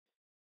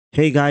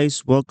Hey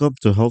guys, welcome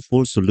to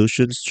Helpful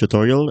Solutions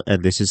tutorial,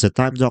 and this is a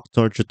Time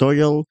Doctor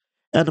tutorial,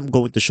 and I'm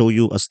going to show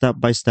you a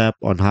step-by-step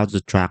on how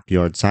to track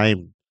your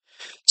time.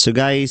 So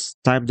guys,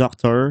 Time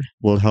Doctor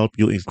will help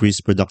you increase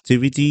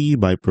productivity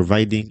by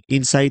providing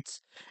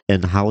insights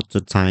and how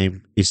the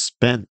time is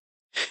spent.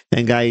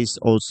 And guys,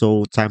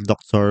 also Time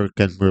Doctor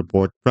can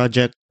report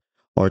project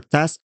or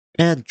task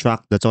and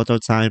track the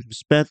total time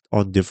spent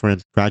on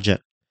different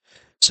projects.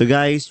 So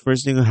guys,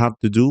 first thing you have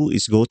to do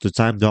is go to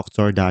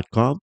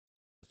timedoctor.com.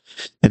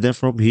 And then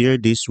from here,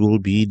 this will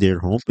be their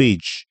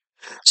homepage.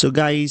 So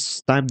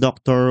guys, Time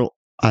Doctor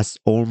has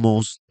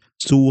almost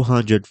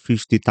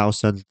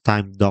 250,000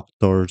 Time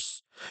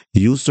Doctors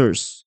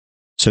users.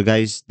 So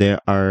guys, they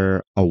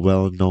are a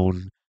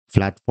well-known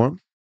platform.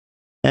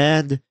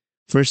 And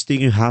first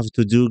thing you have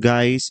to do,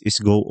 guys, is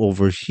go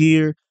over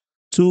here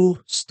to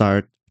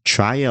start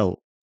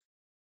trial.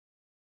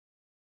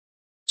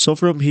 So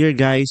from here,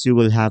 guys, you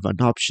will have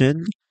an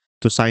option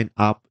to sign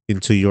up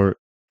into your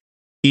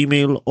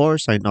email or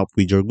sign up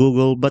with your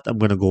Google, but I'm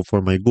gonna go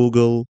for my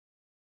Google.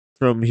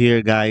 From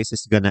here, guys,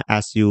 it's gonna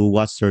ask you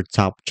what's your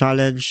top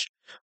challenge.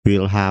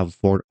 We'll have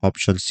four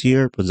options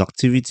here: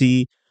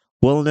 productivity,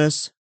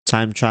 wellness,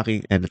 time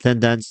tracking and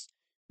attendance,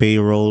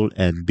 payroll,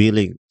 and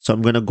billing. So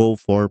I'm gonna go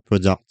for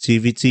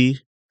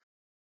productivity.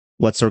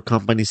 What's your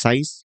company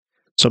size?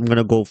 So I'm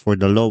gonna go for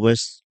the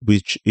lowest,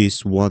 which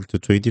is 1 to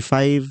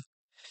 25.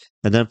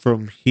 And then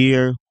from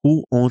here,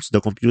 who owns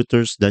the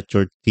computers that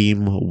your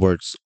team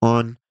works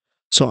on?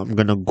 So I'm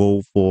gonna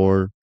go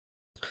for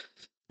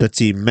the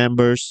team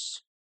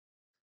members.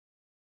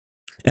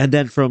 And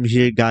then from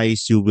here,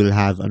 guys, you will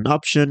have an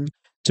option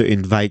to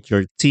invite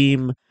your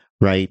team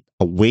right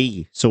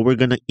away. So we're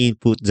going to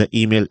input the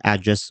email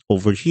address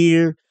over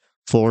here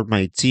for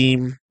my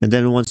team. And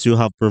then once you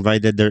have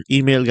provided their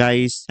email,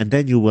 guys, and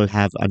then you will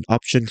have an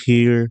option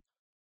here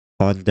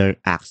on their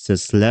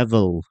access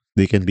level.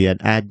 They can be an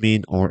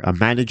admin or a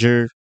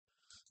manager.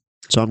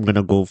 So I'm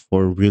gonna go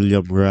for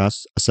William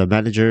Russ as a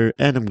manager,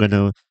 and I'm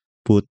gonna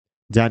put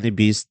Danny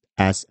Beast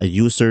as a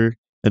user.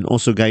 And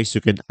also, guys,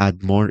 you can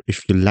add more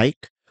if you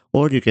like,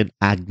 or you can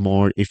add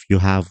more if you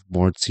have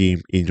more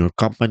team in your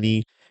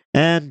company.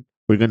 And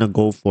we're gonna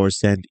go for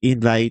send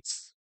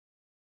invites.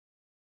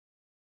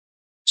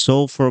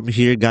 So from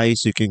here,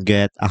 guys, you can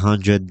get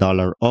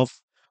 $100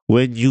 off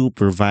when you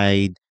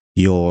provide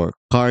your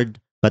card.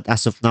 But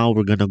as of now,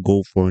 we're gonna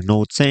go for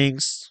no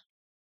thanks.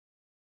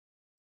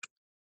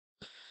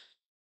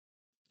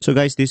 So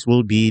guys, this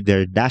will be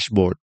their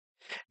dashboard.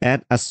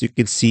 And as you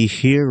can see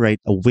here right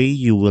away,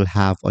 you will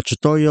have a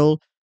tutorial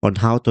on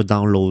how to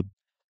download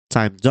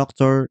Time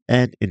Doctor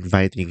and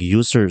inviting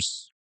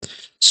users.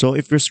 So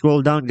if you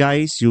scroll down,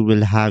 guys, you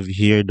will have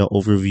here the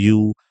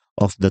overview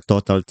of the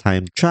total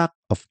time track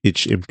of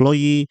each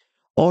employee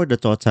or the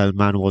total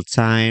manual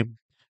time,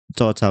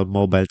 total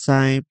mobile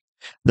time,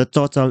 the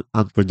total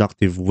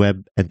unproductive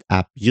web and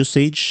app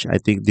usage. I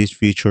think this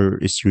feature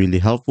is really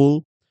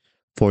helpful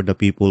for the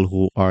people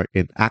who are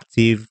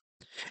inactive,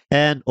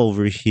 and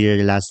over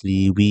here,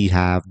 lastly, we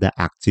have the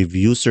active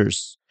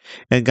users.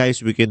 And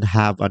guys, we can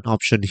have an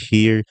option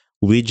here,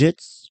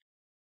 widgets.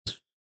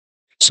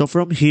 So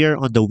from here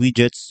on the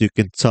widgets, you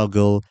can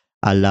toggle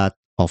a lot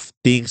of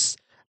things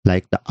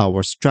like the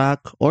hours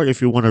track, or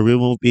if you want to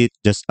remove it,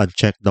 just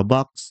uncheck the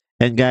box.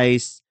 And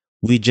guys,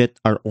 widget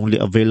are only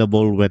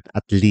available when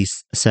at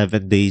least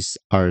 7 days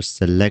are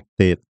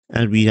selected.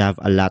 And we have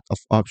a lot of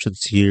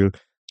options here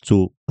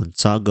to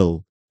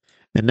untoggle.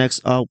 And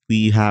next up,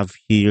 we have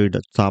here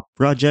the top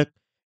project,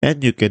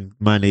 and you can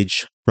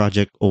manage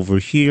project over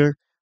here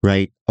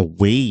right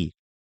away.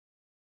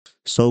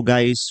 So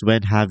guys,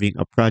 when having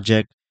a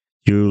project,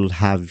 you'll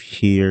have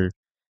here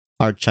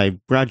archive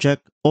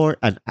project or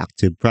an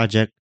active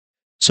project.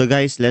 So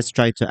guys, let's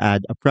try to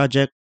add a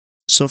project.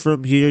 So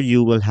from here,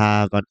 you will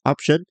have an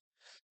option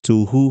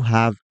to who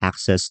have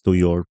access to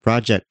your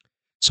project.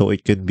 So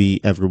it can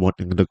be everyone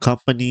in the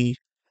company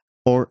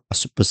or a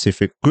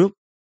specific group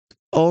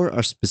or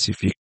a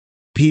specific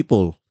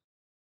people.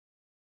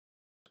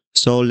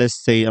 So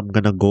let's say I'm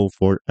gonna go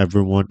for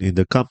everyone in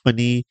the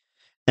company,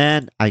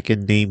 and I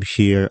can name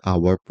here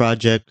our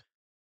project,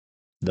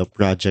 the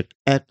project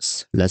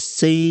X, let's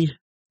say,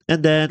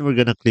 and then we're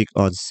gonna click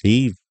on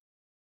save.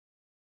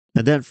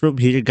 And then from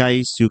here,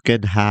 guys, you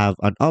can have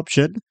an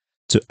option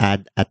to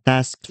add a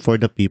task for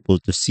the people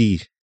to see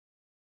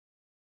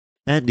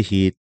and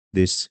hit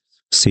this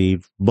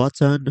save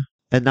button.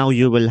 And now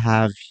you will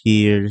have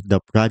here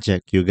the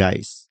project, you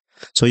guys.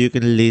 So you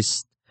can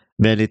list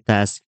many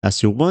tasks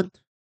as you want.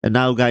 And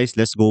now, guys,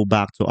 let's go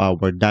back to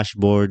our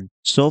dashboard.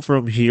 So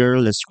from here,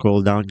 let's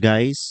scroll down,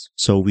 guys.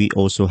 So we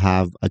also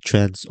have a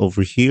trends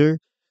over here.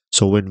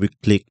 So when we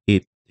click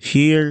it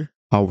here,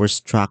 our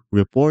track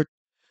report,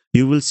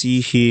 you will see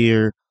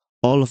here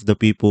all of the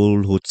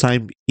people who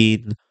timed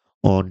in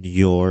on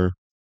your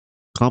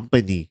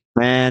company.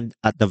 And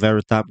at the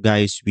very top,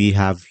 guys, we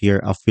have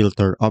here a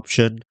filter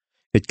option.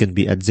 It can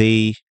be a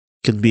day,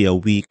 can be a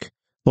week,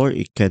 or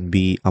it can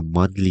be a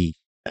monthly.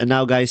 And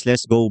now, guys,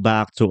 let's go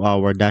back to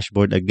our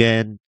dashboard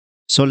again.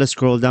 So let's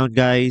scroll down,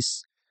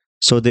 guys.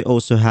 So they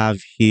also have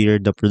here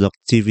the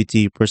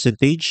productivity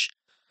percentage.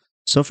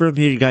 So from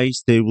here,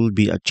 guys, there will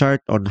be a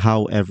chart on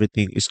how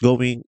everything is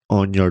going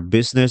on your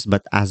business.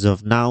 But as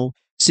of now,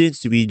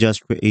 since we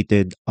just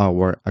created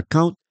our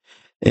account,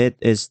 it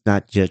is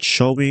not yet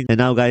showing. And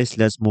now, guys,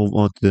 let's move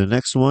on to the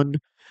next one.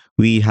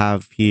 We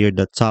have here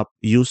the top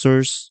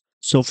users.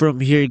 So from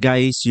here,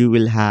 guys, you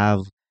will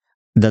have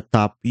the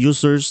top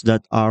users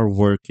that are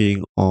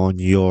working on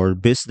your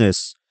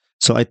business.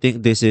 So I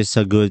think this is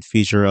a good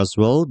feature as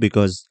well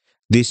because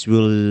this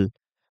will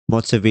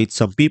motivate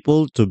some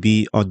people to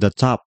be on the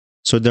top.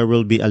 So there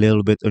will be a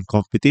little bit of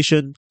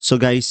competition. So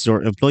guys,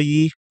 your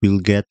employee will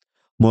get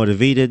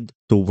motivated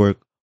to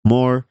work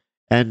more.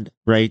 And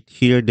right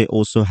here, they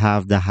also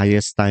have the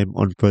highest time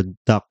on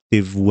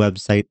productive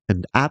website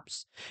and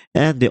apps.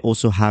 And they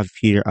also have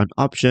here an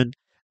option,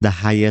 the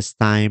highest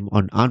time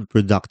on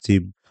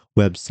unproductive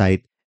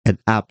website and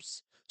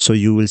apps. So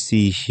you will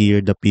see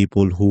here the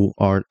people who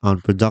are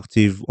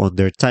unproductive on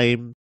their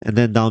time. And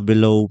then down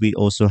below, we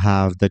also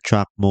have the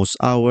track most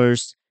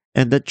hours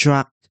and the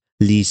track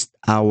least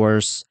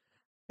hours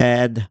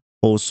and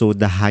also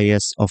the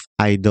highest of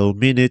idle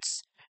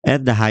minutes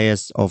and the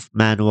highest of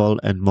manual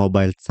and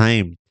mobile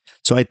time.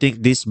 So I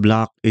think this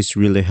block is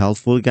really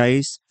helpful,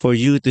 guys, for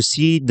you to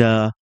see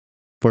the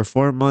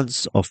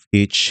performance of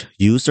each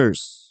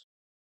users.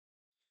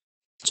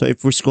 So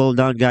if we scroll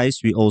down, guys,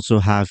 we also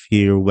have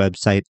here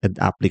website and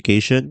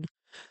application.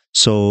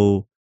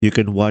 So you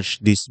can watch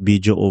this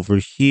video over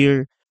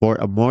here for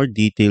a more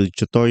detailed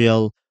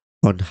tutorial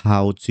on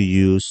how to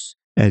use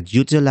and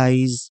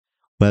utilize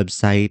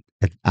website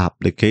and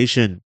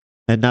application.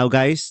 And now,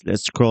 guys,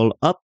 let's scroll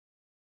up.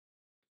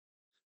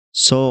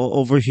 So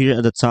over here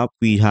at the top,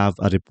 we have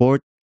a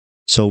report.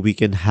 So we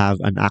can have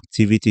an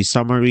activity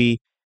summary,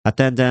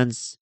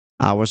 attendance,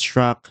 hours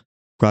track,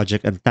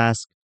 project and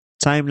task,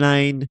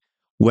 timeline,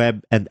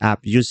 web and app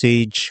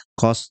usage,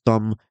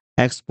 custom,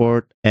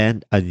 export,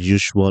 and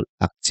unusual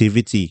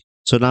activity.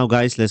 So now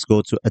guys, let's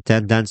go to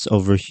attendance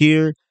over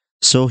here.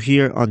 So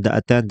here on the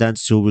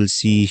attendance, you will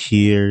see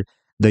here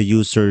the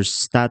user's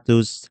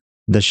status,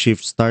 the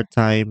shift start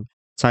time,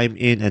 time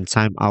in and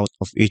time out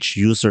of each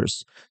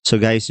users. So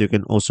guys, you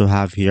can also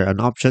have here an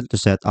option to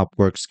set up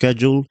work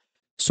schedule.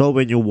 So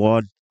when you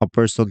want a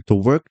person to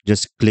work,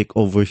 just click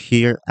over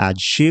here, add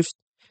shift.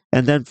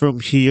 And then from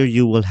here,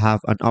 you will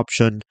have an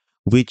option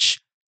which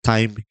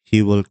time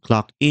he will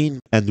clock in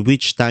and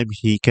which time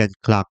he can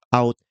clock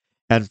out.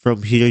 And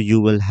from here, you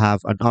will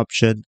have an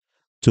option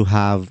to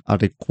have a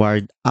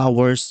required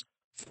hours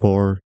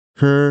for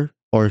her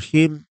or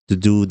him to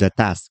do the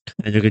task.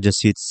 And you can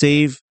just hit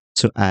save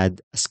to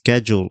add a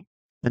schedule.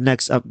 And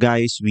next up,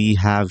 guys, we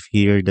have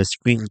here the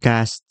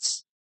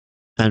screencasts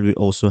and we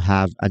also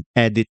have an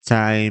edit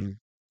time.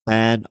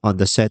 And on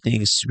the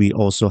settings, we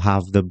also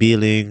have the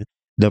billing,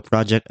 the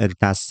project and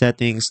task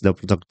settings, the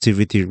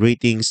productivity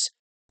ratings,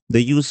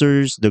 the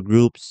users, the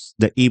groups,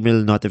 the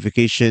email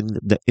notification,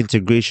 the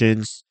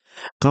integrations,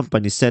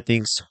 company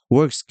settings,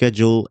 work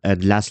schedule,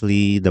 and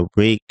lastly, the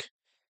break.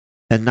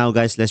 And now,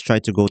 guys, let's try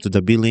to go to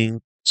the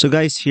billing. So,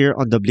 guys, here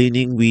on the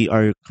billing, we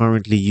are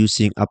currently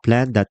using a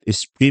plan that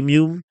is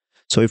premium.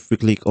 So, if we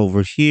click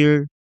over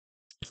here,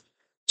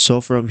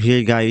 so from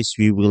here, guys,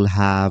 we will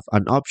have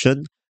an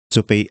option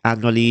to pay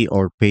annually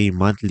or pay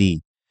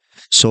monthly.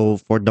 So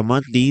for the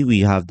monthly, we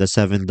have the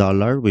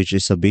 $7, which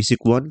is a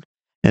basic one.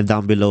 And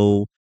down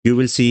below, you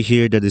will see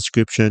here the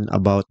description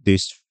about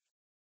this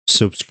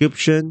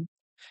subscription.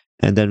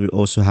 And then we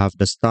also have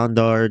the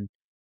standard.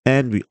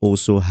 And we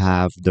also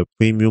have the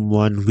premium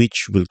one,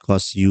 which will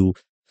cost you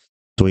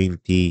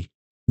 $20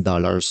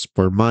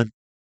 per month.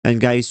 And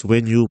guys,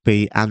 when you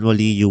pay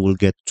annually, you will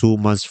get 2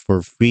 months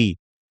for free.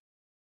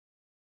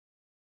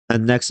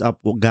 And next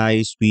up,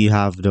 guys, we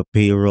have the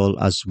payroll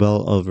as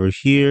well over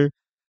here.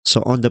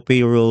 So on the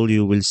payroll,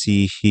 you will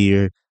see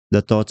here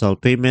the total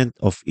payment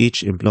of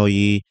each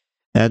employee,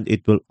 and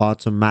it will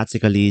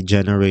automatically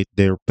generate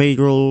their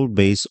payroll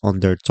based on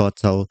their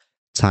total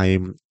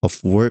time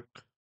of work.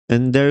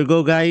 And there you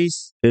go,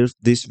 guys. If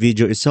this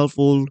video is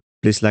helpful,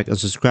 please like and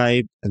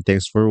subscribe, and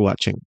thanks for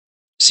watching.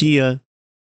 See ya.